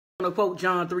to quote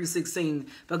John 3:16.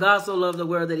 For God so loved the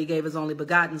world that he gave his only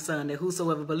begotten son, that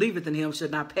whosoever believeth in him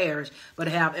should not perish, but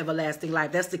have everlasting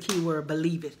life. That's the key word,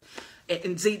 believe it.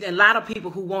 And see, a lot of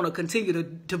people who want to continue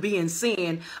to be in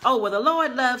sin, oh, well, the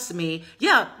Lord loves me.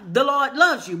 Yeah, the Lord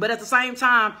loves you. But at the same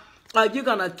time, you're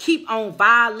going to keep on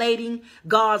violating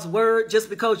God's word just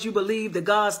because you believe that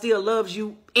God still loves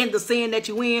you in the sin that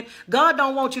you're in. God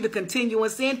don't want you to continue in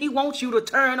sin. He wants you to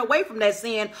turn away from that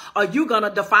sin, or you're going to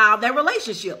defile that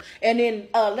relationship. And then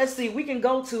let's see, we can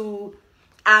go to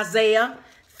Isaiah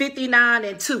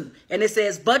 59:2. And it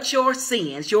says, but your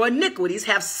sins, your iniquities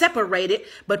have separated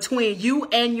between you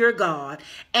and your God,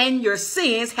 and your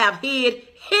sins have hid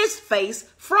his face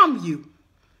from you,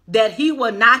 that he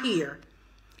will not hear.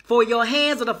 For your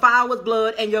hands are defiled with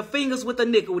blood, and your fingers with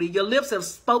iniquity. Your lips have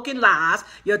spoken lies.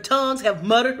 Your tongues have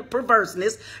muttered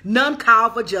perverseness. None call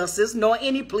for justice, nor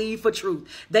any plead for truth.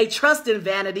 They trust in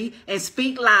vanity and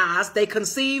speak lies. They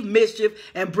conceive mischief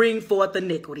and bring forth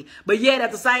iniquity. But yet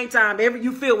at the same time,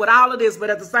 you feel with all of this, but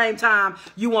at the same time,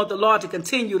 you want the Lord to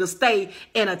continue to stay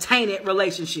in a tainted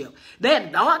relationship.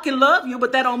 That God can love you,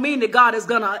 but that don't mean that God is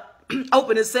going to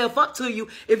open himself up to you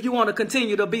if you want to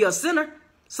continue to be a sinner.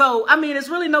 So, I mean, it's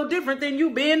really no different than you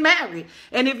being married.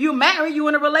 And if you're married, you're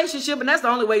in a relationship. And that's the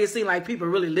only way it seems like people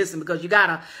really listen, because you got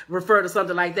to refer to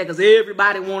something like that because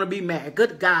everybody want to be married.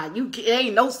 Good God, there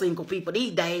ain't no single people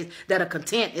these days that are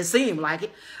content. It seems like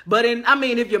it. But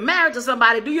if you're married to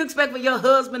somebody, do you expect for your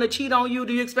husband to cheat on you?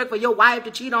 Do you expect for your wife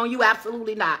to cheat on you?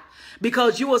 Absolutely not.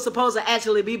 Because you were supposed to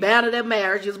actually be bound to that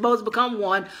marriage. You're supposed to become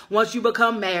one once you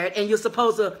become married. And you're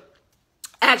supposed to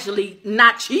actually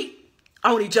not cheat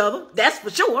on each other. That's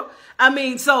for sure.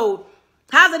 So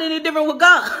how's it any different with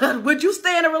God? Would you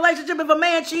stay in a relationship if a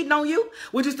man cheating on you?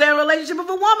 Would you stay in a relationship if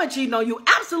a woman cheating on you?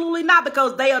 Absolutely not,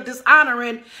 because they are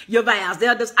dishonoring your vows. They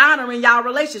are dishonoring y'all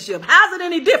relationship. How's it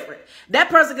any different? That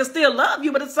person can still love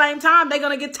you, but at the same time, they're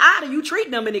going to get tired of you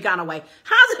treating them any kind of way.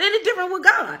 How's it any different with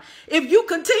God? If you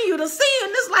continue to sin,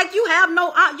 it's like you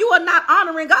are not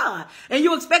honoring God. And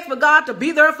you expect for God to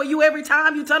be there for you every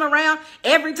time you turn around,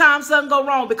 every time something go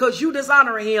wrong, because you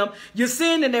dishonoring him. You're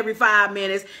sinning every 5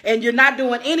 minutes, and you're not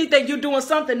doing anything. You're doing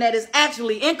something that is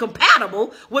actually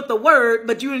incompatible with the word,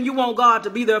 but you want God to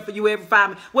be there for you every 5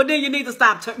 minutes. Well, then you need to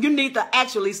stop. You need to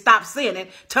actually stop sinning,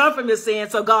 turn from your sin,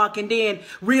 so God can then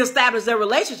reestablish their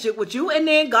relationship with you, and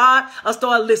then God will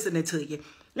start listening to you.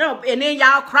 And then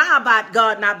y'all cry about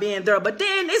God not being there. But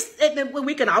then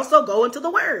we can also go into the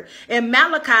word. In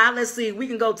Malachi, let's see, we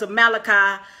can go to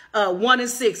Malachi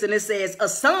 1:6, and it says, a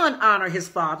son honor his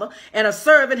father, and a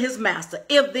servant his master.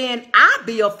 If then I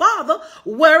be a father,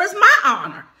 where is my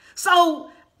honor?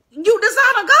 So you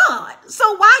dishonor God.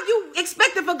 So why you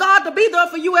expecting for God to be there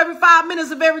for you every 5 minutes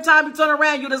if every time you turn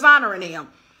around you dishonoring him?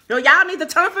 Y'all need to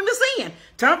turn from the sin.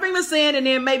 Turn from the sin, and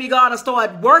then maybe God will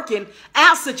start working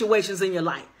out situations in your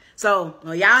life. So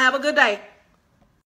y'all have a good day.